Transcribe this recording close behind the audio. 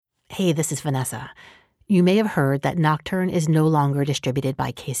Hey, this is Vanessa. You may have heard that Nocturne is no longer distributed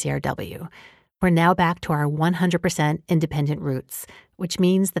by KCRW. We're now back to our 100% independent roots, which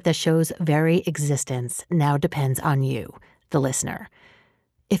means that the show's very existence now depends on you, the listener.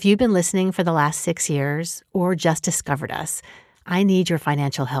 If you've been listening for the last 6 years or just discovered us, I need your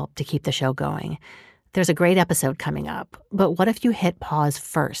financial help to keep the show going. There's a great episode coming up, but what if you hit pause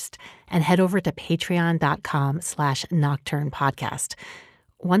first and head over to patreon.com/nocturnepodcast.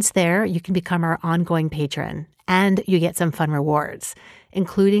 Once there, you can become our ongoing patron, and you get some fun rewards,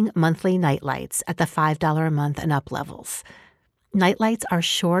 including monthly nightlights at the $5 a month and up levels. Nightlights are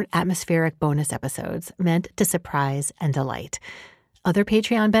short, atmospheric bonus episodes meant to surprise and delight. Other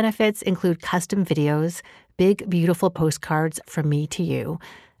Patreon benefits include custom videos, big, beautiful postcards from me to you,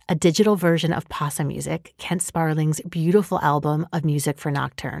 a digital version of Possum Music, Kent Sparling's beautiful album of music for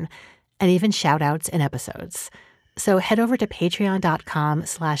Nocturne, and even shout-outs in episodes. So head over to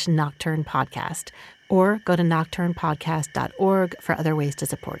patreon.com/nocturnepodcast or go to nocturnepodcast.org for other ways to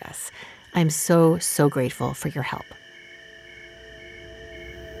support us. I'm so, so grateful for your help.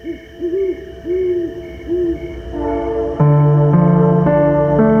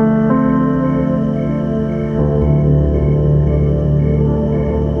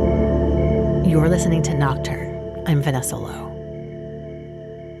 You're listening to Nocturne. I'm Vanessa Lowe.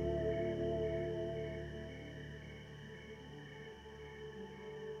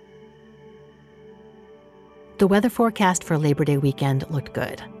 The weather forecast for Labor Day weekend looked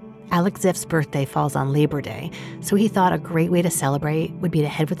good. Alec Ziff's birthday falls on Labor Day, so he thought a great way to celebrate would be to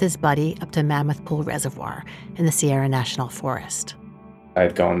head with his buddy up to Mammoth Pool Reservoir in the Sierra National Forest. I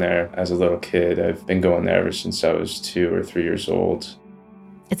had gone there as a little kid. I've been going there ever since I was 2 or 3 years old.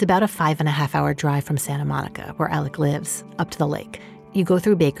 It's about a 5.5-hour drive from Santa Monica, where Alec lives, up to the lake. You go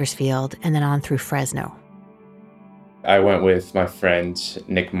through Bakersfield and then on through Fresno. I went with my friend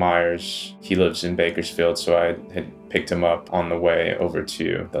Nick Myers. He lives in Bakersfield, so I had picked him up on the way over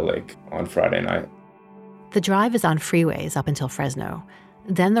to the lake on Friday night. The drive is on freeways up until Fresno.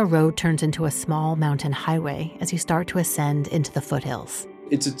 Then the road turns into a small mountain highway as you start to ascend into the foothills.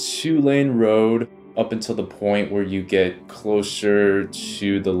 It's a 2-lane road up until the point where you get closer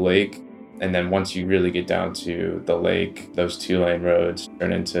to the lake. And then once you really get down to the lake, those 2-lane roads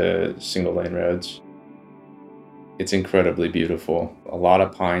turn into single-lane roads. It's incredibly beautiful. A lot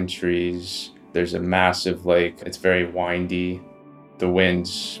of pine trees. There's a massive lake. It's very windy. The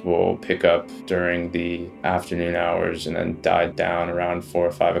winds will pick up during the afternoon hours and then die down around 4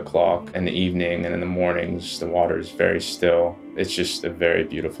 or 5 o'clock in the evening. And in the mornings, the water is very still. It's just a very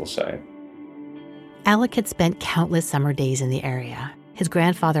beautiful sight. Alec had spent countless summer days in the area. His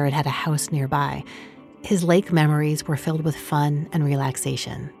grandfather had had a house nearby. His lake memories were filled with fun and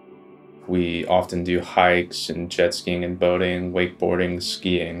relaxation. We often do hikes and jet skiing and boating, wakeboarding,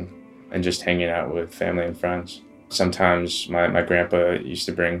 skiing, and just hanging out with family and friends. Sometimes my grandpa used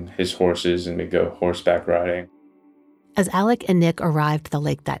to bring his horses and we'd go horseback riding. As Alec and Nick arrived at the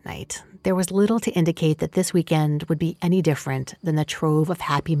lake that night, there was little to indicate that this weekend would be any different than the trove of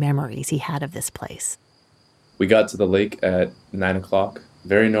happy memories he had of this place. We got to the lake at 9 o'clock.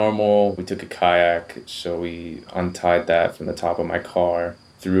 Very normal. We took a kayak, so we untied that from the top of my car,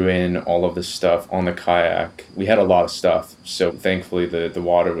 threw in all of the stuff on the kayak. We had a lot of stuff, so thankfully the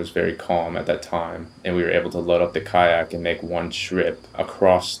water was very calm at that time, and we were able to load up the kayak and make one trip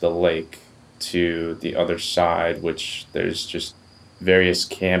across the lake to the other side, which there's just various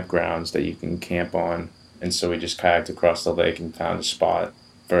campgrounds that you can camp on. And so we just kayaked across the lake and found a spot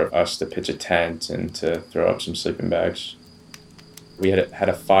for us to pitch a tent and to throw up some sleeping bags. We had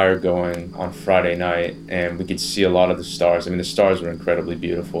a fire going on Friday night, and we could see a lot of the stars. I mean, the stars were incredibly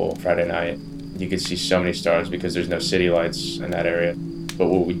beautiful Friday night. You could see so many stars because there's no city lights in that area. But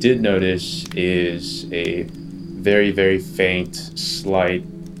what we did notice is a very, very faint, slight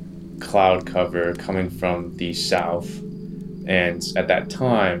cloud cover coming from the south. And at that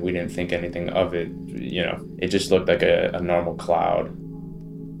time, we didn't think anything of it. You know, it just looked like a normal cloud.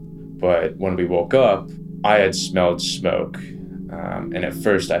 But when we woke up, I had smelled smoke. And at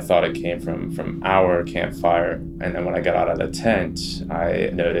first I thought it came from our campfire. And then when I got out of the tent, I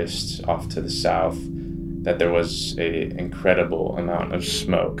noticed off to the south that there was an incredible amount of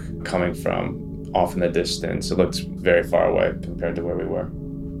smoke coming from off in the distance. It looked very far away compared to where we were.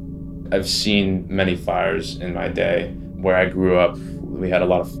 I've seen many fires in my day. Where I grew up, we had a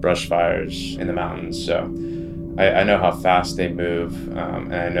lot of brush fires in the mountains. So I know how fast they move.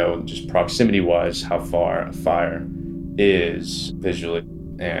 And I know just proximity-wise how far a fire is visually,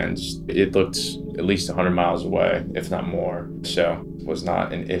 and it looked at least 100 miles away, if not more. So it was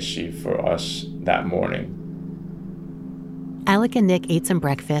not an issue for us that morning. Alec and Nick ate some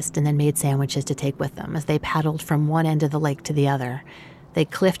breakfast and then made sandwiches to take with them as they paddled from one end of the lake to the other. They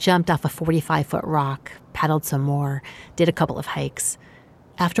cliff jumped off a 45-foot rock, paddled some more, did a couple of hikes.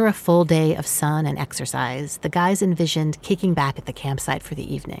 After a full day of sun and exercise, the guys envisioned kicking back at the campsite for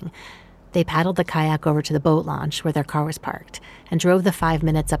the evening. They paddled the kayak over to the boat launch where their car was parked and drove the 5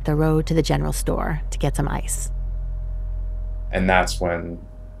 minutes up the road to the general store to get some ice. And that's when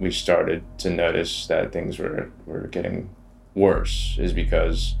we started to notice that things were getting worse, is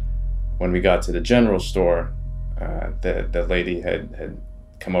because when we got to the general store, the lady had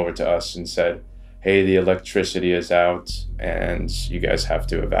come over to us and said, "Hey, the electricity is out and you guys have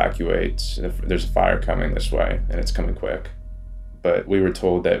to evacuate. There's a fire coming this way and it's coming quick." But we were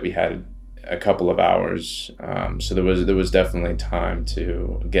told that we had a couple of hours, so there was definitely time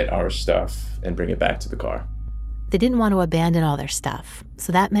to get our stuff and bring it back to the car. They didn't want to abandon all their stuff,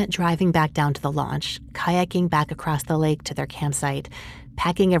 so that meant driving back down to the launch, kayaking back across the lake to their campsite,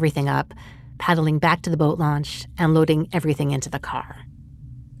 packing everything up, paddling back to the boat launch, and loading everything into the car.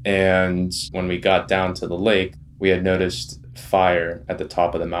 And when we got down to the lake, we had noticed fire at the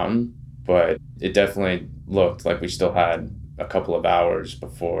top of the mountain, but it definitely looked like we still had a couple of hours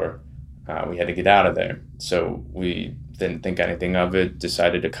before we had to get out of there. So we didn't think anything of it,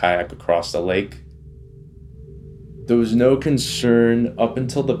 decided to kayak across the lake. There was no concern up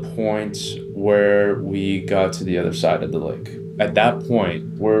until the point where we got to the other side of the lake. At that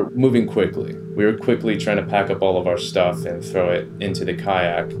point, we're moving quickly. We were quickly trying to pack up all of our stuff and throw it into the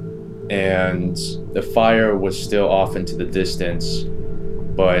kayak. And the fire was still off into the distance,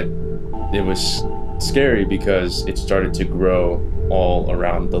 but it was scary because it started to grow all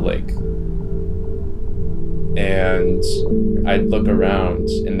around the lake. And I'd look around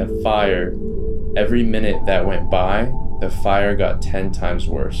and the fire, every minute that went by, the fire got 10 times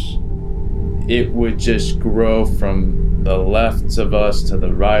worse. It would just grow from the left of us to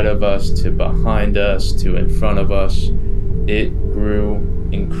the right of us to behind us to in front of us. It grew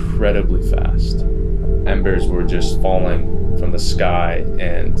incredibly fast. Embers were just falling from the sky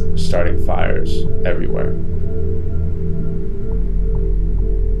and starting fires everywhere.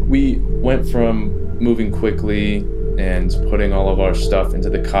 We went from moving quickly and putting all of our stuff into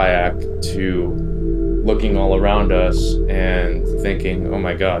the kayak to looking all around us and thinking, oh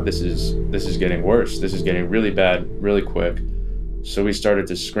my God, this is getting worse. This is getting really bad really quick. So we started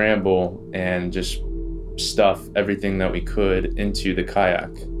to scramble and just stuff everything that we could into the kayak.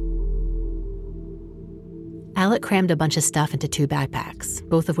 Alec crammed a bunch of stuff into 2 backpacks,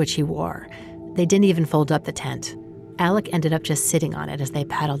 both of which he wore. They didn't even fold up the tent. Alec ended up just sitting on it as they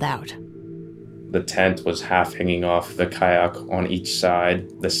paddled out. The tent was half hanging off the kayak on each side.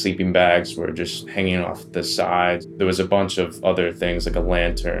 The sleeping bags were just hanging off the side. There was a bunch of other things like a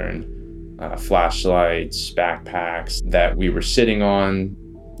lantern, flashlights, backpacks that we were sitting on.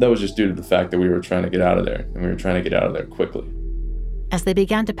 That was just due to the fact that we were trying to get out of there, and we were trying to get out of there quickly. As they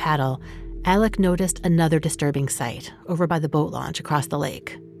began to paddle, Alec noticed another disturbing sight over by the boat launch across the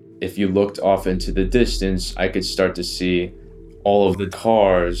lake. If you looked off into the distance, I could start to see all of the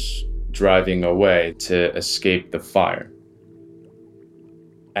cars driving away to escape the fire.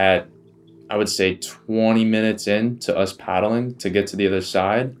 At, I would say, 20 minutes in to us paddling to get to the other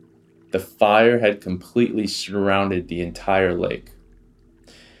side, the fire had completely surrounded the entire lake.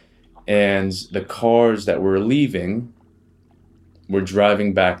 And the cars that were leaving were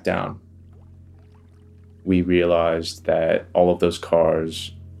driving back down. We realized that all of those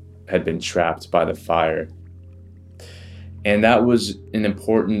cars had been trapped by the fire. And that was an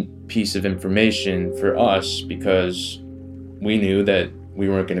important piece of information for us because we knew that we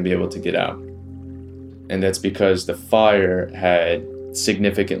weren't going to be able to get out. And that's because the fire had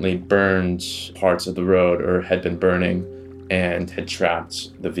significantly burned parts of the road, or had been burning, and had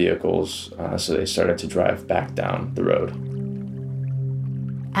trapped the vehicles, so they started to drive back down the road.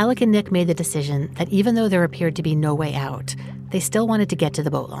 Alec and Nick made the decision that even though there appeared to be no way out, they still wanted to get to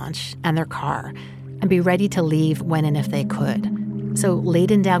the boat launch and their car and be ready to leave when and if they could. So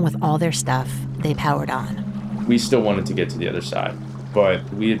laden down with all their stuff, they powered on. We still wanted to get to the other side, but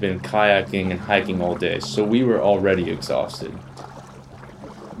we had been kayaking and hiking all day, so we were already exhausted.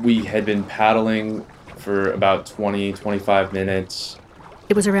 We had been paddling for about 20-25 minutes.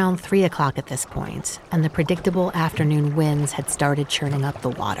 It was around 3 o'clock at this point, and the predictable afternoon winds had started churning up the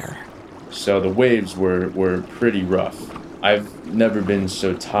water. So the waves were pretty rough. I've never been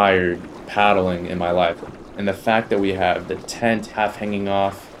so tired paddling in my life. And the fact that we have the tent half hanging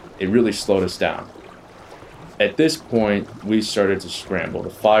off, it really slowed us down. At this point, we started to scramble. The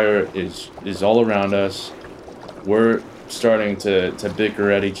fire is all around us. We're starting to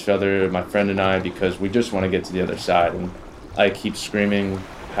bicker at each other, my friend and I, because we just want to get to the other side. And I keep screaming,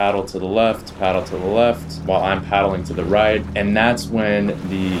 paddle to the left, while I'm paddling to the right. And that's when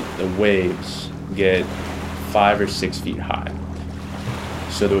the waves get 5 or 6 feet high.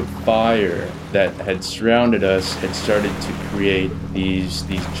 So the fire that had surrounded us had started to create these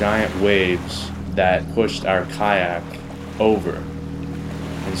giant waves that pushed our kayak over.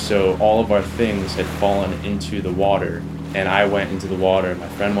 And so all of our things had fallen into the water, and I went into the water, my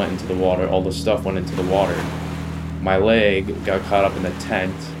friend went into the water, all the stuff went into the water. My leg got caught up in the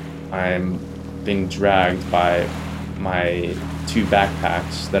tent. I'm being dragged by my 2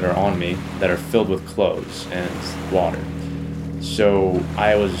 backpacks that are on me that are filled with clothes and water. So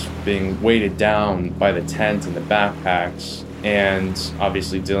I was being weighted down by the tent and the backpacks, and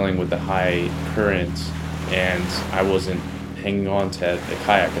obviously dealing with the high current, and I wasn't hanging on to the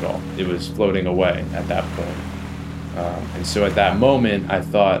kayak at all. It was floating away at that point. And so at that moment, I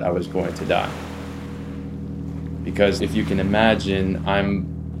thought I was going to die. Because if you can imagine,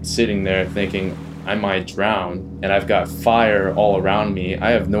 I'm sitting there thinking I might drown, and I've got fire all around me.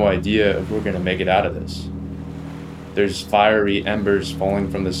 I have no idea if we're going to make it out of this. There's fiery embers falling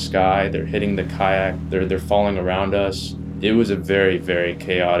from the sky. They're hitting the kayak. They're falling around us. It was a very, very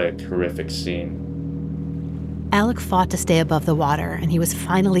chaotic, horrific scene. Alec fought to stay above the water, and he was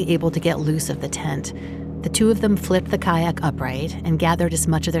finally able to get loose of the tent. The two of them flipped the kayak upright and gathered as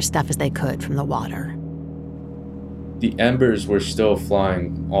much of their stuff as they could from the water. The embers were still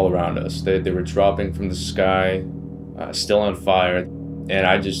flying all around us. They were dropping from the sky, still on fire. And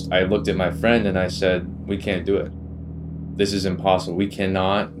I looked at my friend and I said, we can't do it. This is impossible. We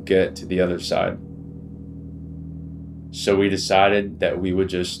cannot get to the other side. So we decided that we would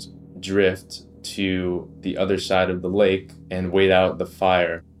just drift to the other side of the lake and wait out the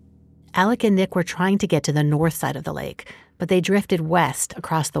fire. Alec and Nick were trying to get to the north side of the lake, but they drifted west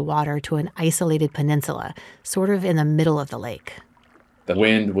across the water to an isolated peninsula, sort of in the middle of the lake. The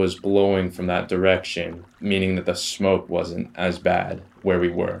wind was blowing from that direction, meaning that the smoke wasn't as bad where we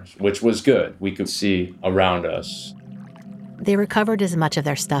were, which was good. We could see around us. They recovered as much of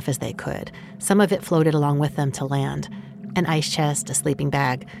their stuff as they could. Some of it floated along with them to land. An ice chest, a sleeping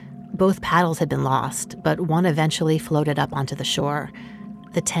bag. Both paddles had been lost, but one eventually floated up onto the shore.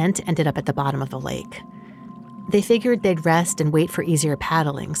 The tent ended up at the bottom of the lake. They figured they'd rest and wait for easier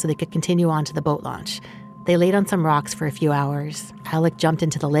paddling so they could continue on to the boat launch. They laid on some rocks for a few hours. Alec jumped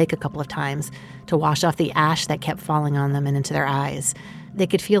into the lake a couple of times to wash off the ash that kept falling on them and into their eyes. They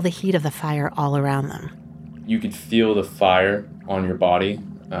could feel the heat of the fire all around them. You could feel the fire on your body.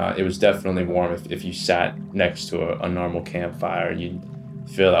 It was definitely warm. If you sat next to a normal campfire, you'd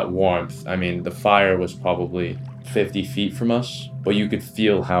feel that warmth. I mean, the fire was probably 50 feet from us, but you could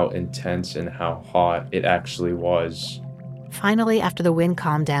feel how intense and how hot it actually was. Finally, after the wind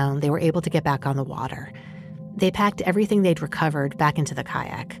calmed down, they were able to get back on the water. They packed everything they'd recovered back into the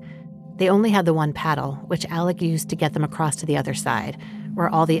kayak. They only had the one paddle, which Alec used to get them across to the other side, where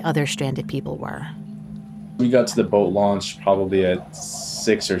all the other stranded people were. We got to the boat launch probably at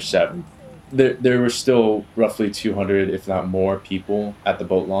 6 or 7. There were still roughly 200, if not more, people at the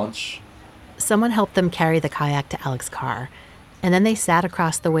boat launch. Someone helped them carry the kayak to Alec's car, and then they sat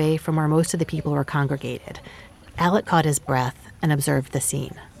across the way from where most of the people were congregated. Alec caught his breath and observed the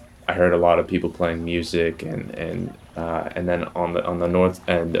scene. I heard a lot of people playing music, and then on the north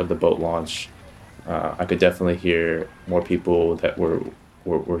end of the boat launch, I could definitely hear more people that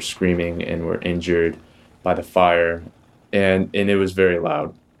were screaming and were injured by the fire, and it was very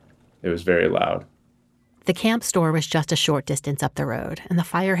loud. It was very loud. The camp store was just a short distance up the road, and the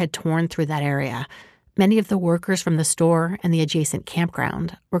fire had torn through that area. Many of the workers from the store and the adjacent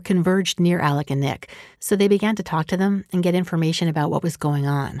campground were converged near Alec and Nick, so they began to talk to them and get information about what was going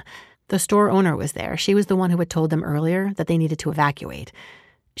on. The store owner was there. She was the one who had told them earlier that they needed to evacuate.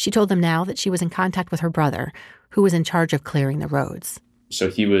 She told them now that she was in contact with her brother, who was in charge of clearing the roads.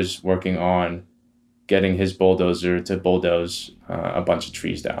 So he was working on getting his bulldozer to bulldoze a bunch of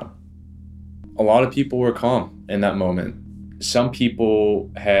trees down. A lot of people were calm in that moment. Some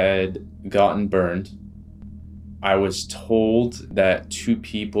people had gotten burned. I was told that 2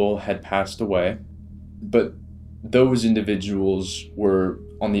 people had passed away, but those individuals were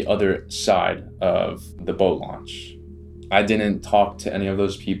on the other side of the boat launch. I didn't talk to any of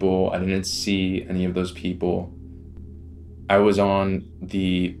those people. I didn't see any of those people. I was on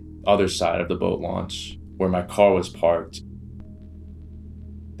the other side of the boat launch where my car was parked.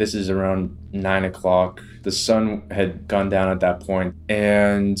 This is around 9 o'clock. The sun had gone down at that point,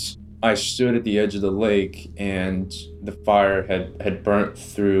 and I stood at the edge of the lake, and the fire had burnt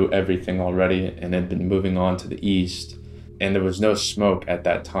through everything already and had been moving on to the east, and there was no smoke at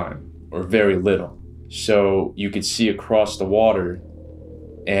that time, or very little. So you could see across the water,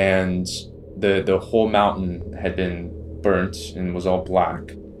 and the whole mountain had been burnt and was all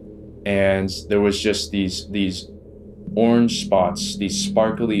black. And there was just these orange spots, these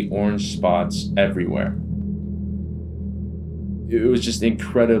sparkly orange spots everywhere. It was just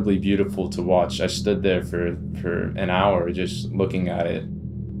incredibly beautiful to watch. I stood there for an hour just looking at it.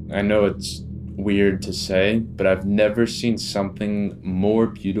 I know it's weird to say, but I've never seen something more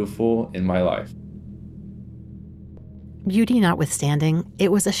beautiful in my life. Beauty notwithstanding,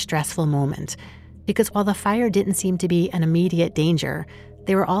 it was a stressful moment, because while the fire didn't seem to be an immediate danger,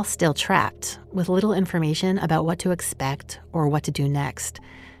 they were all still trapped, with little information about what to expect or what to do next.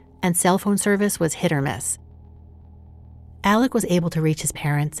 And cell phone service was hit or miss. Alec was able to reach his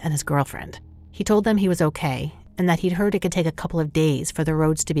parents and his girlfriend. He told them he was okay, and that he'd heard it could take a couple of days for the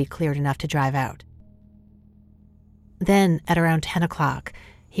roads to be cleared enough to drive out. Then, at around 10 o'clock,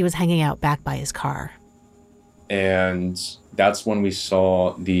 he was hanging out back by his car. And that's when we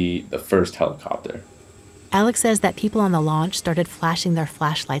saw the first helicopter. Alec says that people on the launch started flashing their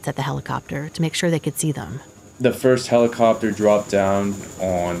flashlights at the helicopter to make sure they could see them. The first helicopter dropped down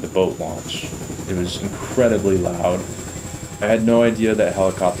on the boat launch. It was incredibly loud. I had no idea that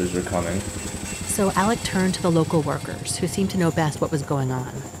helicopters were coming. So Alec turned to the local workers, who seemed to know best what was going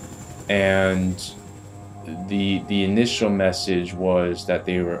on. And the initial message was that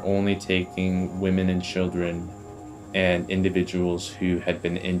they were only taking women and children and individuals who had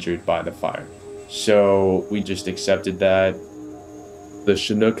been injured by the fire. So we just accepted that. The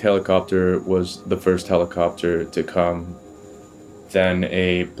Chinook helicopter was the first helicopter to come. Then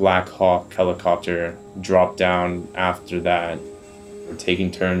a Black Hawk helicopter dropped down after that. We're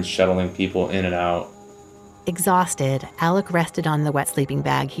taking turns shuttling people in and out. Exhausted, Alec rested on the wet sleeping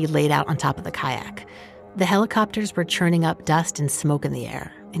bag he laid out on top of the kayak. The helicopters were churning up dust and smoke in the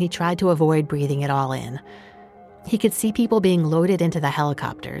air, and he tried to avoid breathing it all in. He could see people being loaded into the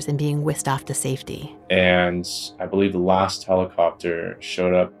helicopters and being whisked off to safety. And I believe the last helicopter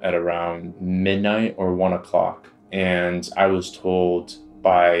showed up at around midnight or 1 o'clock. And I was told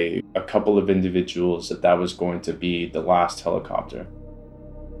by a couple of individuals that that was going to be the last helicopter.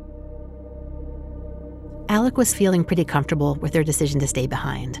 Alec was feeling pretty comfortable with their decision to stay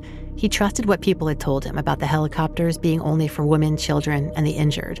behind. He trusted what people had told him about the helicopters being only for women, children, and the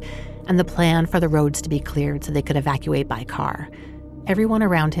injured, and the plan for the roads to be cleared so they could evacuate by car. Everyone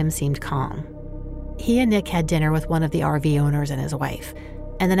around him seemed calm. He and Nick had dinner with one of the RV owners and his wife,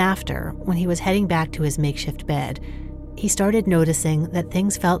 and then after, when he was heading back to his makeshift bed, he started noticing that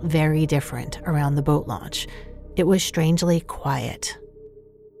things felt very different around the boat launch. It was strangely quiet.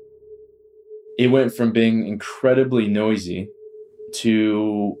 It went from being incredibly noisy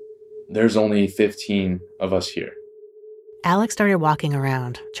to there's only 15 of us here. Alec started walking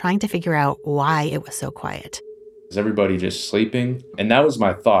around, trying to figure out why it was so quiet. Is everybody just sleeping? And that was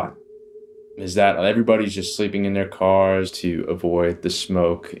my thought, is that everybody's just sleeping in their cars to avoid the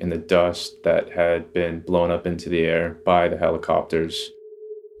smoke and the dust that had been blown up into the air by the helicopters.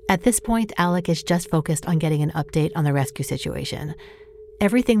 At this point, Alec is just focused on getting an update on the rescue situation.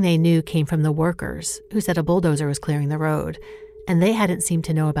 Everything they knew came from the workers, who said a bulldozer was clearing the road, and they hadn't seemed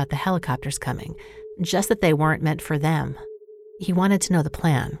to know about the helicopters coming, just that they weren't meant for them. He wanted to know the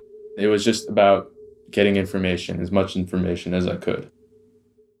plan. It was just about getting information, as much information as I could.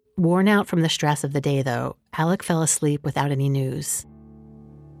 Worn out from the stress of the day, though, Alec fell asleep without any news.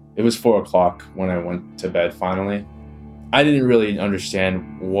 It was 4 o'clock when I went to bed finally. I didn't really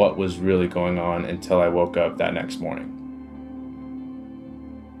understand what was really going on until I woke up that next morning.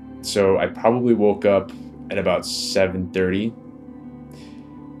 So I probably woke up at about 7:30,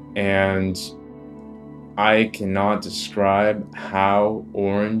 and I cannot describe how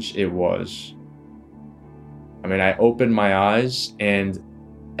orange it was. I mean, I opened my eyes and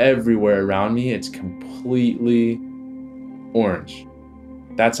everywhere around me, it's completely orange.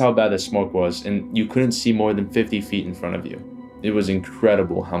 That's how bad the smoke was, and you couldn't see more than 50 feet in front of you. It was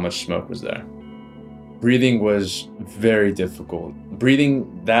incredible how much smoke was there. Breathing was very difficult.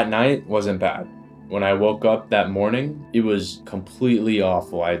 Breathing that night wasn't bad. When I woke up that morning, it was completely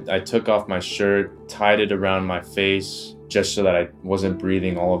awful. I took off my shirt, tied it around my face, just so that I wasn't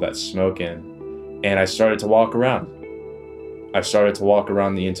breathing all of that smoke in. And I started to walk around. I started to walk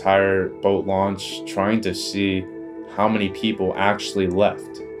around the entire boat launch, trying to see how many people actually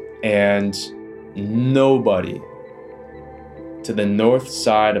left. And nobody, to the north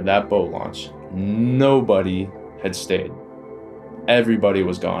side of that boat launch, nobody had stayed. Everybody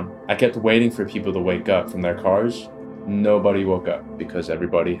was gone. I kept waiting for people to wake up from their cars. Nobody woke up because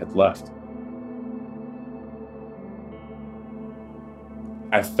everybody had left.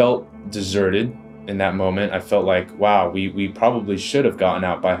 I felt deserted in that moment. I felt like, wow, we probably should have gotten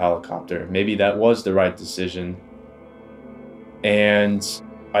out by helicopter. Maybe that was the right decision. And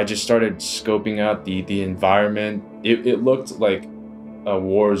I just started scoping out the environment. It looked like a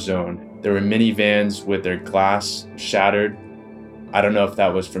war zone. There were minivans with their glass shattered. I don't know if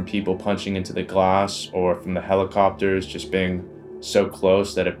that was from people punching into the glass or from the helicopters just being so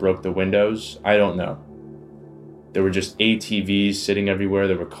close that it broke the windows. I don't know. There were just ATVs sitting everywhere.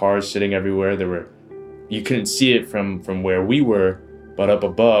 There were cars sitting everywhere. You couldn't see it from where we were, but up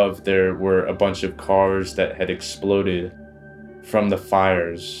above there were a bunch of cars that had exploded from the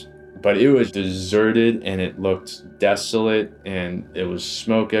fires. But it was deserted and it looked desolate and it was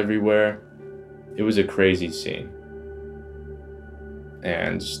smoke everywhere. It was a crazy scene.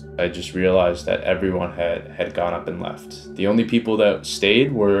 And I just realized that everyone had gone up and left. The only people that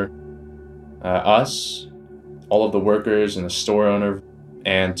stayed were us, all of the workers and the store owner,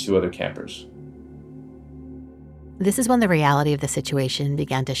 and 2 other campers. This is when the reality of the situation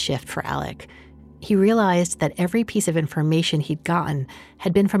began to shift for Alec. He realized that every piece of information he'd gotten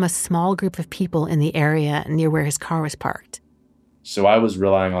had been from a small group of people in the area near where his car was parked. So I was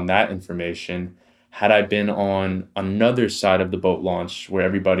relying on that information. Had I been on another side of the boat launch where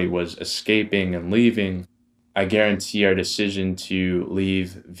everybody was escaping and leaving, I guarantee our decision to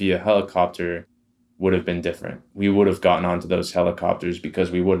leave via helicopter would have been different. We would have gotten onto those helicopters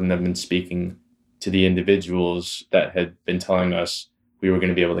because we wouldn't have been speaking to the individuals that had been telling us we were going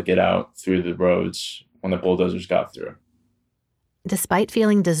to be able to get out through the roads when the bulldozers got through. Despite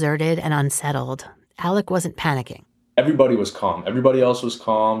feeling deserted and unsettled, Alec wasn't panicking. Everybody was calm. Everybody else was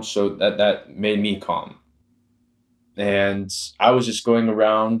calm, so that made me calm. And I was just going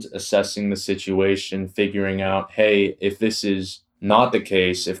around assessing the situation, figuring out, hey, if this is not the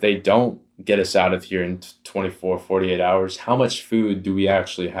case, if they don't get us out of here in 24, 48 hours, how much food do we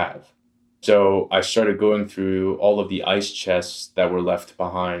actually have? So I started going through all of the ice chests that were left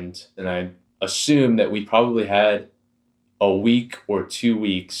behind, and I assumed that we probably had a week or 2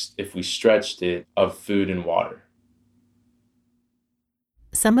 weeks, if we stretched it, of food and water.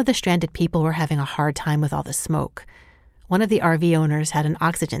 Some of the stranded people were having a hard time with all the smoke. One of the RV owners had an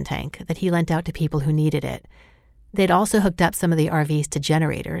oxygen tank that he lent out to people who needed it. They'd also hooked up some of the RVs to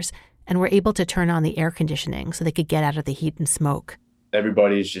generators and were able to turn on the air conditioning so they could get out of the heat and smoke.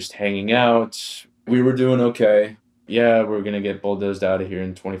 Everybody's just hanging out. We were doing okay. Yeah, we're going to get bulldozed out of here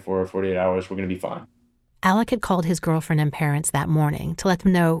in 24 or 48 hours. We're going to be fine. Alec had called his girlfriend and parents that morning to let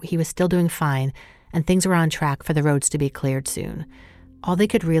them know he was still doing fine and things were on track for the roads to be cleared soon. All they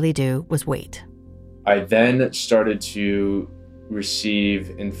could really do was wait. I then started to receive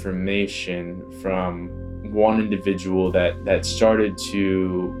information from one individual that started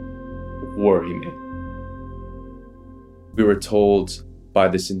to worry me. We were told by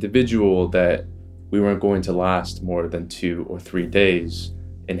this individual that we weren't going to last more than 2 or 3 days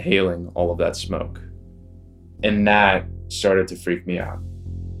inhaling all of that smoke. And that started to freak me out.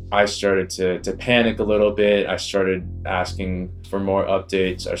 I started to panic a little bit. I started asking for more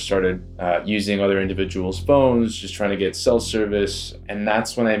updates. I started using other individuals' phones, just trying to get cell service. And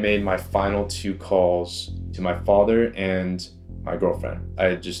that's when I made my final 2 calls to my father and my girlfriend.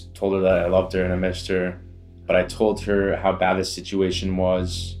 I just told her that I loved her and I missed her. But I told her how bad the situation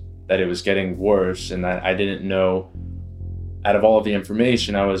was, that it was getting worse, and that I didn't know, out of all of the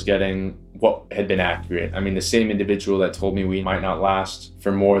information I was getting, what had been accurate. I mean, the same individual that told me we might not last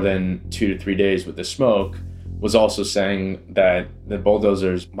for more than 2 to 3 days with the smoke was also saying that the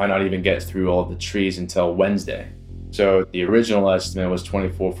bulldozers might not even get through all of the trees until Wednesday. So the original estimate was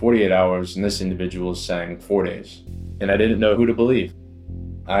 24, 48 hours, and this individual is saying 4 days. And I didn't know who to believe.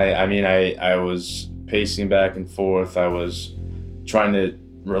 I was pacing back and forth. I was trying to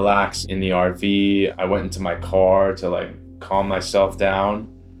relax in the RV. I went into my car to calm myself down.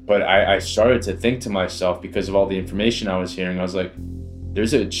 But I started to think to myself, because of all the information I was hearing, I was like,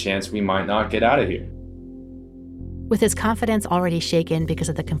 there's a chance we might not get out of here. With his confidence already shaken because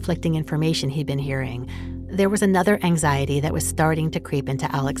of the conflicting information he'd been hearing, there was another anxiety that was starting to creep into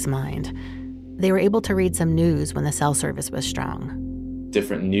Alec's mind. They were able to read some news when the cell service was strong.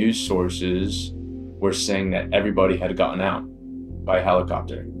 Different news sources were saying that everybody had gotten out by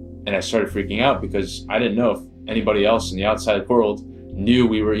helicopter. And I started freaking out because I didn't know if anybody else in the outside world knew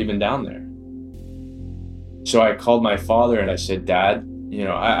we were even down there. So I called my father and I said, Dad,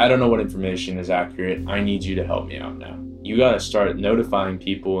 I don't know what information is accurate. I need you to help me out now. You got to start notifying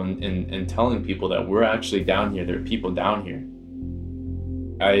people and telling people that we're actually down here. There are people down here.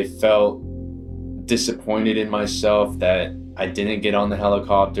 I felt disappointed in myself that I didn't get on the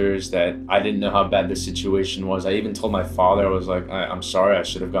helicopters, that I didn't know how bad the situation was. I even told my father, I was like, I'm sorry, I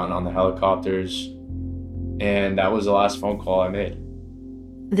should have gotten on the helicopters. And that was the last phone call I made.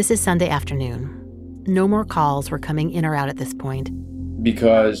 This is Sunday afternoon. No more calls were coming in or out at this point.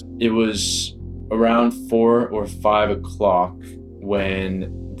 Because it was around 4 or 5 o'clock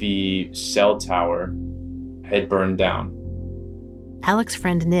when the cell tower had burned down. Alec's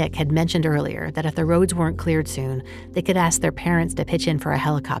friend Nick had mentioned earlier that if the roads weren't cleared soon, they could ask their parents to pitch in for a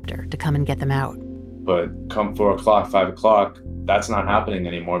helicopter to come and get them out. But come 4 o'clock, 5 o'clock, that's not happening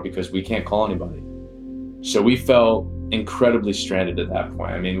anymore because we can't call anybody. So we felt incredibly stranded at that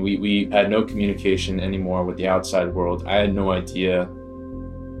point. I mean, we had no communication anymore with the outside world. I had no idea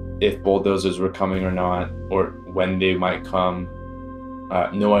if bulldozers were coming or not, or when they might come.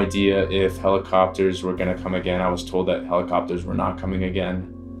 No idea if helicopters were going to come again. I was told that helicopters were not coming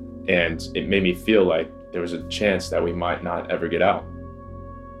again. And it made me feel like there was a chance that we might not ever get out.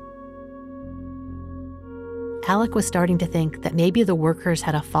 Alec was starting to think that maybe the workers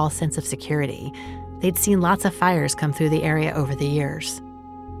had a false sense of security. They'd seen lots of fires come through the area over the years.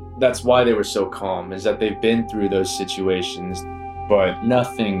 That's why they were so calm, is that they've been through those situations, but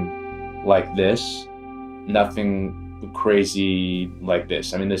nothing like this, nothing crazy like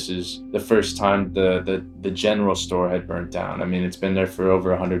this. I mean, this is the first time the general store had burnt down. I mean, it's been there for over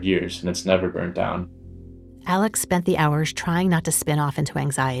 100 years, and it's never burnt down. Alec spent the hours trying not to spin off into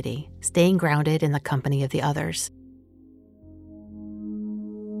anxiety, staying grounded in the company of the others.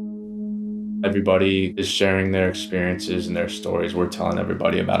 Everybody is sharing their experiences and their stories. We're telling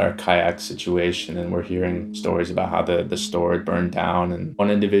everybody about our kayak situation, and we're hearing stories about how the store had burned down. And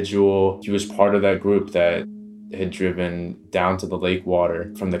one individual, he was part of that group that had driven down to the lake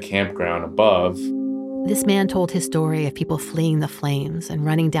water from the campground above. This man told his story of people fleeing the flames and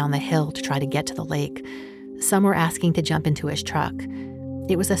running down the hill to try to get to the lake. Some were asking to jump into his truck.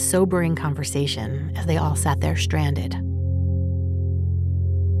 It was a sobering conversation as they all sat there stranded.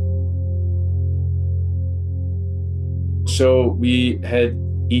 So we had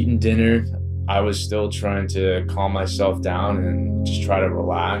eaten dinner. I was still trying to calm myself down and just try to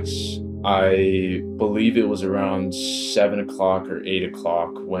relax. I believe it was around 7 o'clock or 8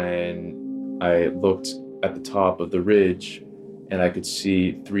 o'clock when I looked at the top of the ridge and I could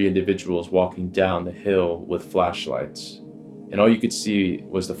see 3 individuals walking down the hill with flashlights. And all you could see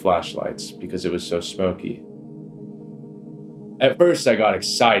was the flashlights because it was so smoky. At first I got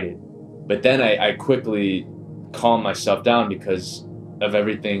excited, but then I quickly calm myself down because of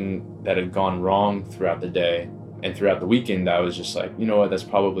everything that had gone wrong throughout the day and throughout the weekend. I was just like, you know what, that's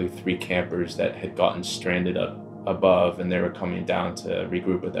probably 3 campers that had gotten stranded up above and they were coming down to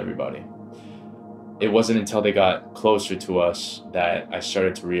regroup with everybody. It wasn't until they got closer to us that I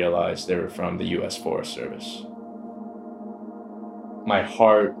started to realize they were from the U.S. Forest Service. My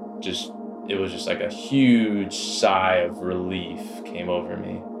heart it was just like a huge sigh of relief came over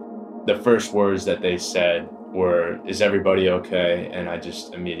me. The first words that they said were, "Is everybody okay?" And I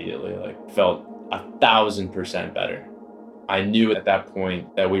just immediately felt 1,000% better. I knew at that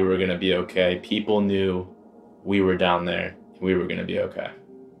point that we were going to be okay. People knew we were down there. We were going to be okay.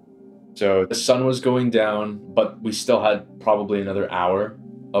 So the sun was going down, but we still had probably another hour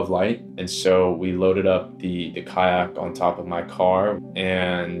of light. And so we loaded up the kayak on top of my car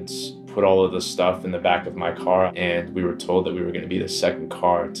and put all of the stuff in the back of my car. And we were told that we were going to be the second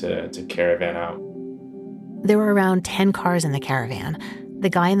car to caravan out. There were around 10 cars in the caravan. The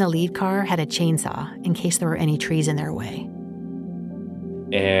guy in the lead car had a chainsaw in case there were any trees in their way.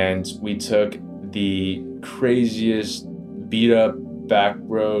 And we took the craziest beat-up back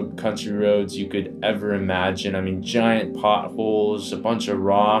road, country roads you could ever imagine. I mean, giant potholes, a bunch of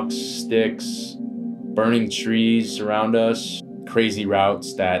rocks, sticks, burning trees around us, crazy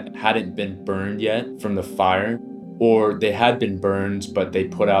routes that hadn't been burned yet from the fire. Or they had been burned, but they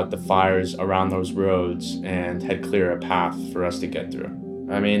put out the fires around those roads and had cleared a path for us to get through.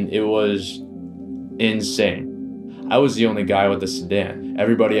 I mean, it was insane. I was the only guy with a sedan.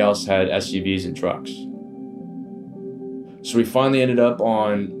 Everybody else had SUVs and trucks. So we finally ended up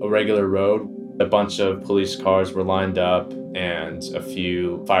on a regular road. A bunch of police cars were lined up and a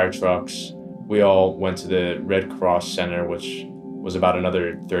few fire trucks. We all went to the Red Cross Center, which was about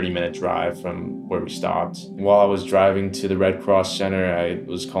another 30-minute drive from where we stopped. While I was driving to the Red Cross Center, I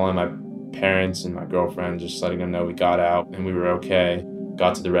was calling my parents and my girlfriend, just letting them know we got out and we were okay.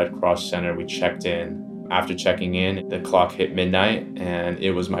 Got to the Red Cross Center, we checked in. After checking in, the clock hit midnight and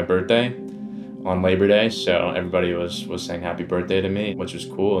it was my birthday on Labor Day, so everybody was saying happy birthday to me, which was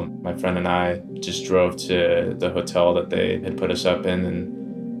cool. And my friend and I just drove to the hotel that they had put us up in,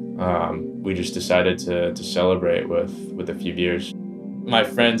 and we just decided to celebrate with a few beers. My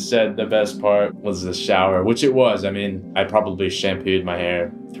friend said the best part was the shower, which it was. I mean, I probably shampooed my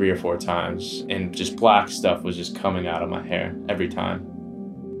hair 3 or 4 times, and just black stuff was just coming out of my hair every time.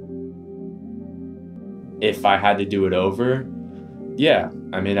 If I had to do it over, yeah,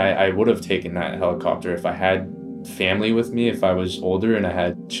 I mean, I would have taken that helicopter. If I had family with me, if I was older and I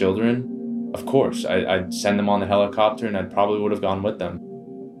had children, of course, I'd send them on the helicopter and I probably would have gone with them.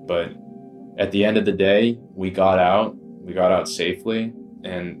 But at the end of the day, we got out safely,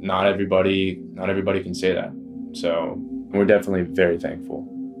 and not everybody can say that. So we're definitely very thankful.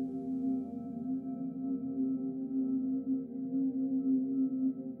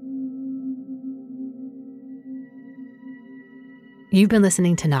 You've been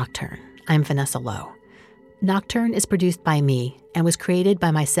listening to Nocturne. I'm Vanessa Lowe. Nocturne is produced by me and was created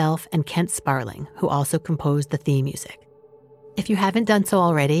by myself and Kent Sparling, who also composed the theme music. If you haven't done so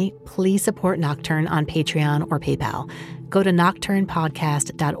already, please support Nocturne on Patreon or PayPal. Go to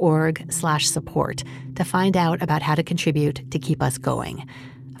nocturnepodcast.org/support to find out about how to contribute to keep us going.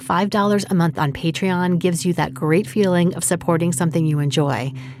 $5 a month on Patreon gives you that great feeling of supporting something you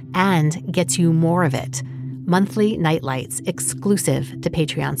enjoy and gets you more of it. Monthly nightlights exclusive to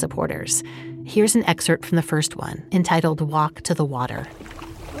Patreon supporters. Here's an excerpt from the first one, entitled Walk to the Water.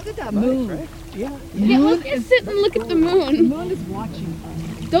 Look at that moon. Right? Yeah. Yeah, let's just sit and look at the moon. The moon is watching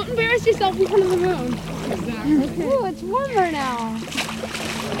us. Don't embarrass yourself in front of the moon. Exactly. Okay. Ooh, it's warmer now.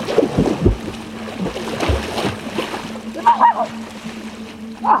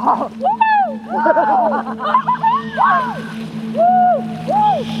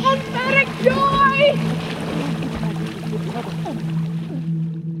 Emphatic joy!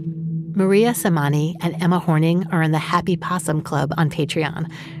 Maria Samani and Emma Horning are in the Happy Possum Club on Patreon,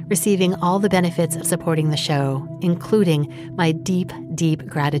 receiving all the benefits of supporting the show, including my deep, deep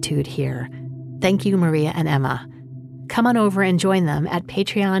gratitude here. Thank you, Maria and Emma. Come on over and join them at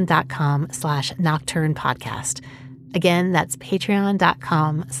patreon.com/nocturnepodcast. Again, that's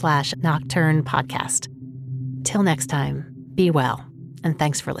patreon.com/nocturnepodcast. Till next time, be well, and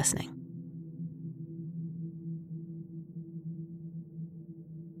thanks for listening.